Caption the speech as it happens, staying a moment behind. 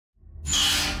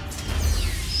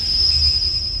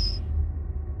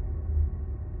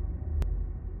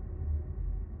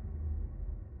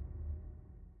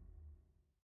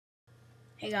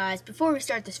Hey guys, before we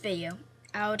start this video,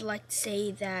 I would like to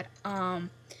say that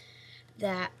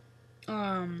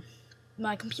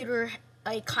my computer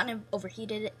kind of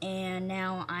overheated and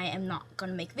now I am not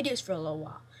gonna make videos for a little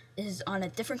while. This is on a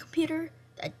different computer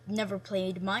that I never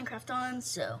played Minecraft on,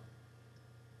 so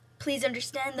please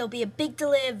understand there'll be a big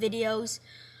delay of videos.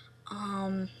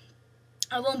 I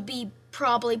won't be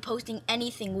probably posting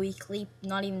anything weekly,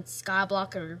 not even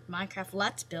Skyblock or Minecraft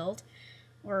Let's Build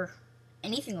or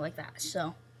anything like that.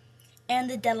 So, and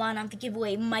the deadline of the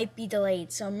giveaway might be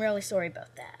delayed, so I'm really sorry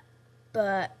about that.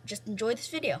 But just enjoy this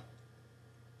video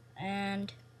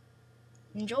and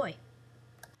enjoy.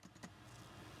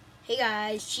 Hey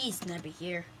guys, Sniper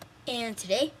here, and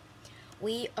today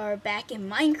we are back in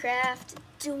Minecraft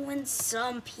doing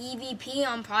some PvP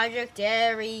on Project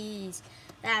Ares.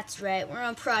 That's right, we're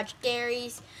on Project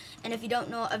Ares, and if you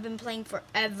don't know, I've been playing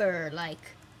forever,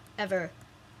 like ever.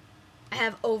 I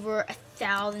have over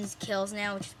 1,000 kills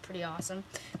now, which is pretty awesome.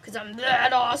 Because I'm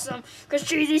that awesome. Because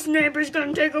Cheesy Sniper's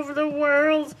gonna take over the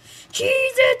world.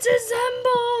 Cheez-Its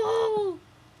assemble!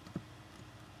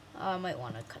 I might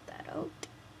want to cut that out.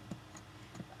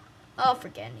 I'll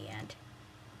forget in the end.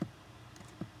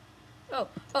 Oh.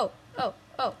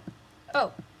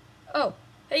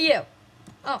 Hey, you.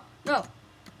 Oh, no.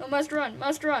 No, must run.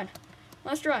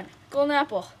 Golden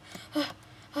apple.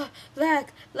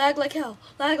 Lag like hell,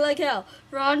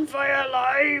 run for your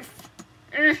life.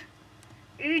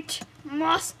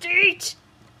 Must eat.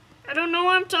 I don't know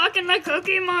why I'm talking like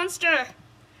Cookie Monster.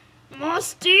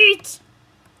 Must eat.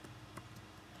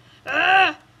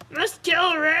 Must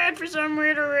kill red for some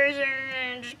weird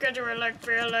reason, just because we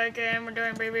feel like it, and we're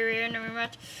doing BBB, and then we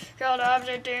must kill the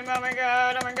opposite team. Oh my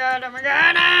god,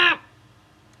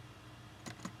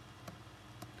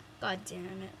 God damn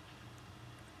it.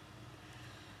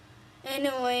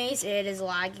 Anyways, it is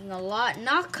lagging a lot.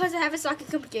 Not because I have a sucky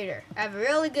computer. I have a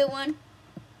really good one.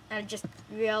 I just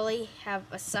really have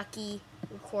a sucky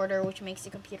recorder, which makes the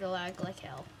computer lag like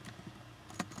hell.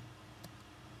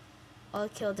 I'll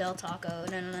kill delta.oc.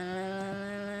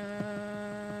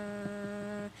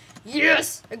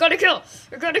 Yes! I got a kill!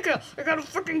 I got a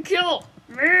fucking kill!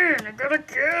 Man, I got a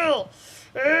kill!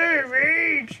 Hey,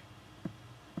 rage!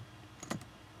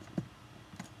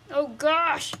 Oh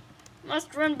gosh!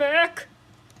 Must run back.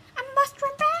 I must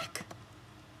run back.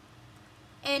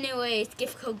 Anyways,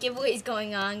 Giftcode Giveaway is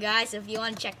going on, guys. So if you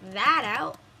want to check that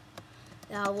out,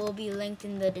 that will be linked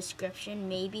in the description.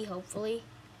 Maybe, hopefully.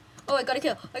 Oh, I got a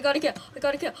kill. I got another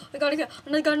kill.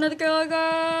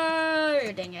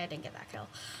 Dang it, I didn't get that kill.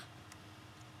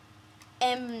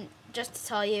 And just to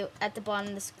tell you, at the bottom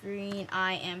of the screen,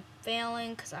 I am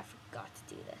failing because I forgot to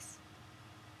do this.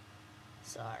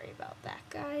 Sorry about that,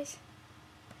 guys.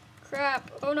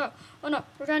 Crap. Oh no,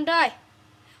 we're gonna die.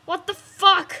 What the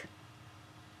fuck?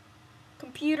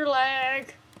 Computer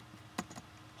lag.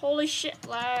 Holy shit,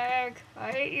 lag.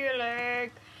 I hate you,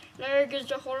 lag. Lag is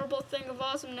the horrible thing of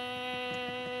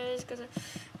awesomeness. Cause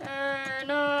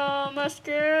no, must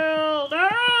kill.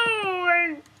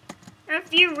 No!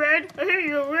 F you, red. I hate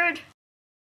you, red.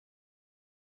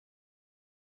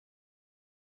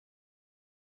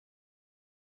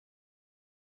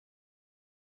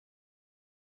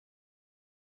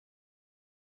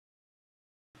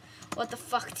 What the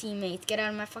fuck, teammates? Get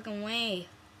out of my fucking way.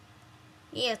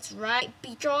 Yeah, that's right,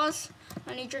 Beatraws.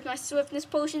 I need to drink my swiftness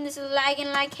potion. This is lagging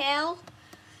like hell.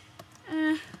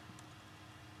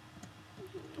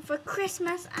 For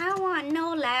Christmas, I want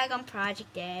no lag on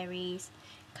Project Ares.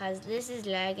 Because this is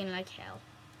lagging like hell.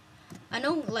 I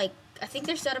know, I think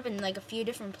they're set up in, a few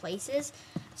different places.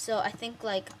 So I think,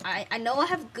 I know I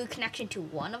have a good connection to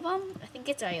one of them. I think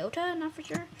it's Iota, not for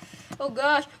sure. Oh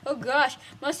gosh,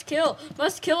 must kill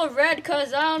a red,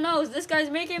 because, I don't know, this guy's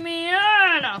making me,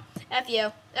 I don't know. F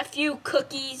you,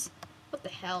 cookies. What the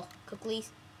hell,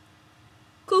 cookies?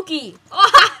 Cookie.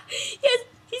 Oh, yes,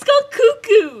 he's called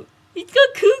Cuckoo. He's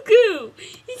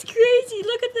crazy,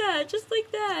 look at that, just like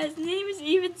that. His name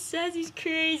even says he's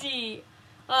crazy.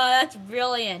 Oh, that's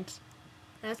brilliant.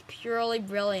 That's purely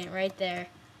brilliant right there.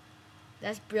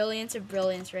 That's brilliance of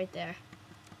brilliance right there.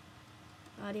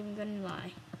 Not even gonna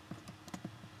lie.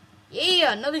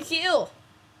 Yeah, another kill.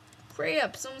 Hurry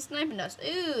up, someone's sniping us.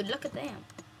 Ooh, look at them.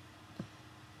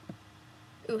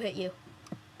 Ooh, hit you.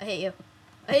 I hit you.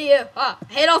 Ah,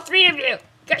 I hit all three of you. You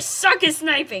guys suck at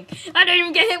sniping. I didn't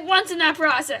even get hit once in that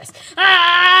process.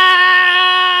 Ah!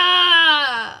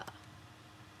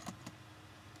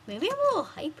 Maybe I'm a little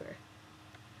hyper.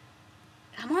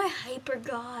 Am I hyper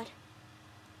god?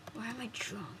 Or am I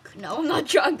drunk? No, I'm not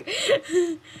drunk.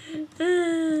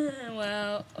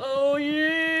 Wow. Oh,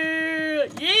 yeah.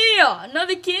 Yeah,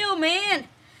 another kill, man.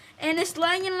 And it's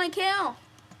lagging like hell.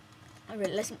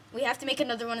 Alright, we have to make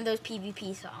another one of those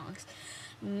PvP songs.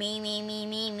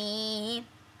 Me.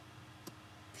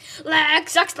 Leg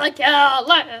sucks like hell,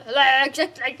 leg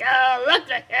sucks like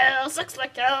hell, sucks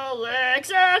like hell, leg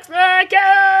sucks like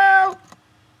hell.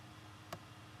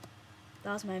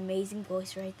 That was my amazing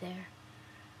voice right there.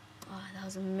 Oh, that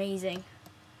was amazing.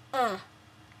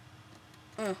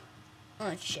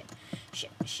 Shit.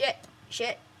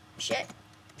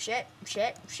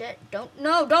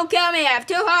 Don't kill me. I have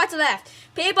 2 hearts left.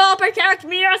 People protect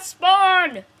me or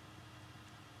spawn.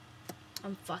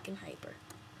 I'm fucking hyper.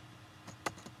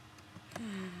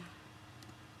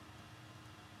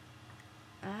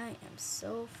 I am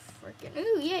so freaking.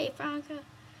 Ooh, yay, Franca.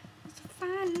 That's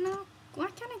fine. No, why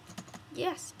can't I?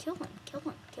 Yes, kill him.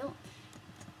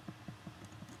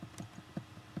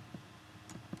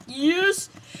 Yes,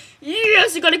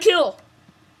 I got a kill.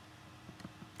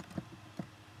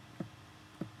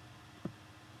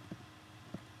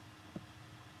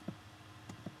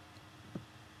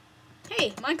 Hey,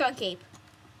 Minecraft cape.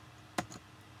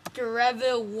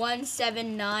 Crevice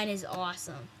 179 is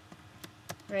awesome.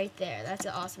 Right there. That's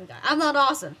an awesome guy. I'm not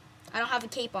awesome. I don't have a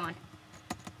cape on.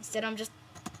 Instead, I'm just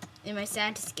in my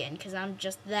Santa skin because I'm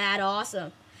just that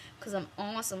awesome. Because I'm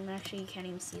awesome. Actually, you can't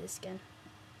even see the skin.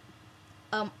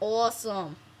 I'm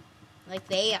awesome. Like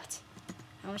that.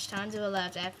 How much time do I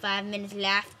left? I have 5 minutes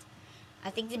left. I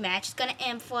think the match is going to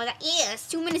end for that. Yeah, it's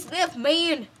 2 minutes left,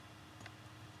 man.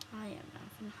 I am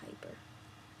effing hyper.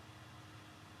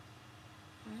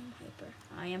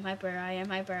 I am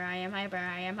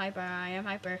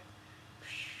hyper.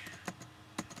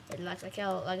 It looks like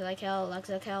hell. I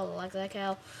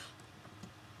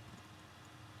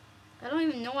don't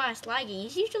even know why it's lagging.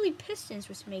 It's usually pistons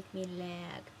which make me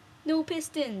lag. No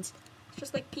pistons. It's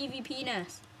just like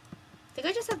PvP-ness. I think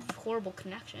I just have a horrible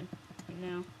connection right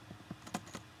now.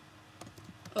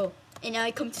 Oh, and now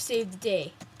I come to save the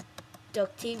day.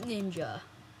 Duct tape ninja.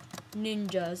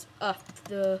 Ninjas up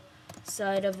the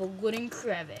side of a wooden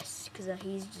crevice because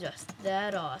he's just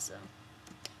that awesome.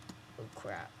 Oh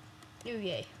crap. Oh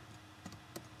yay.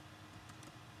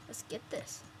 Let's get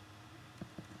this.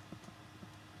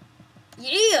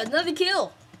 Yeah, another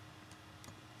kill.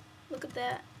 Look at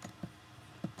that.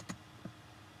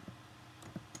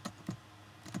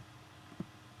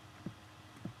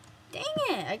 Dang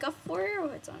it, I got 4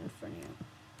 arrowheads on in front of you.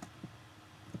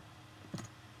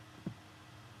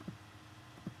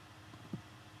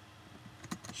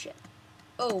 Shit.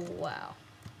 Oh, wow.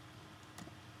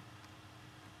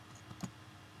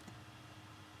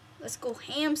 Let's go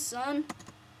ham, son.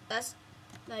 That's,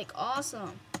 like,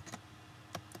 awesome.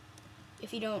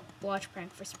 If you don't watch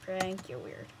Prank vs. Prank, you're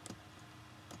weird.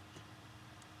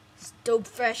 Dope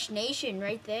Fresh Nation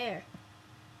right there.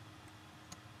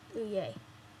 Ooh, yay.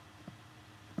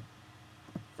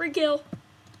 Free kill.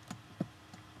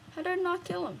 How did I not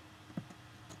kill him?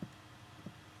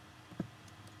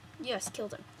 Yes,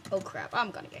 killed him. Oh crap,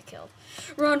 I'm gonna get killed.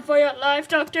 Run for your life,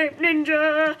 duct tape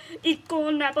ninja. Eat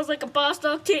golden apples like a boss,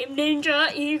 duct tape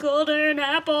ninja. Eat golden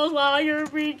apples while you're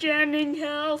regenerating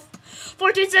health.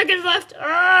 14 seconds left.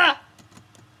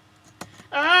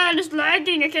 And it's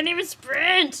lagging. I can't even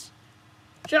sprint.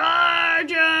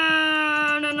 Charge!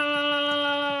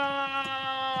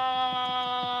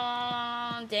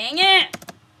 Dang it.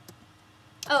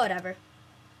 Oh, whatever.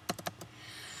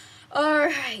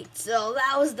 Alright, so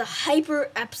that was the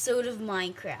hyper episode of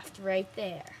Minecraft right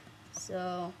there.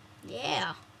 So,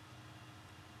 yeah.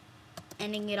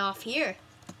 Ending it off here.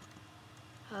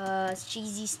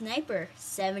 Cheesy Sniper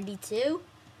 72.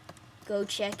 Go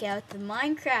check out the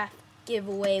Minecraft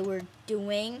giveaway we're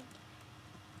doing.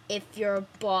 If you're a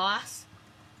boss,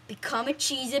 become a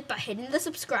Cheez-It by hitting the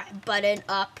subscribe button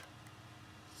up.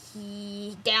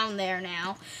 Down there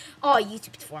now. Oh,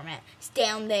 YouTube format. It's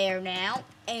down there now.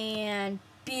 And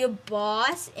be a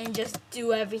boss and just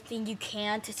do everything you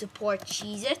can to support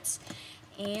Cheez-Its.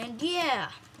 And yeah.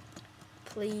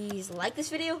 Please like this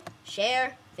video,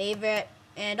 share, favorite,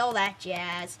 and all that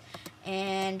jazz.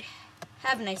 And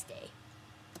have a nice day.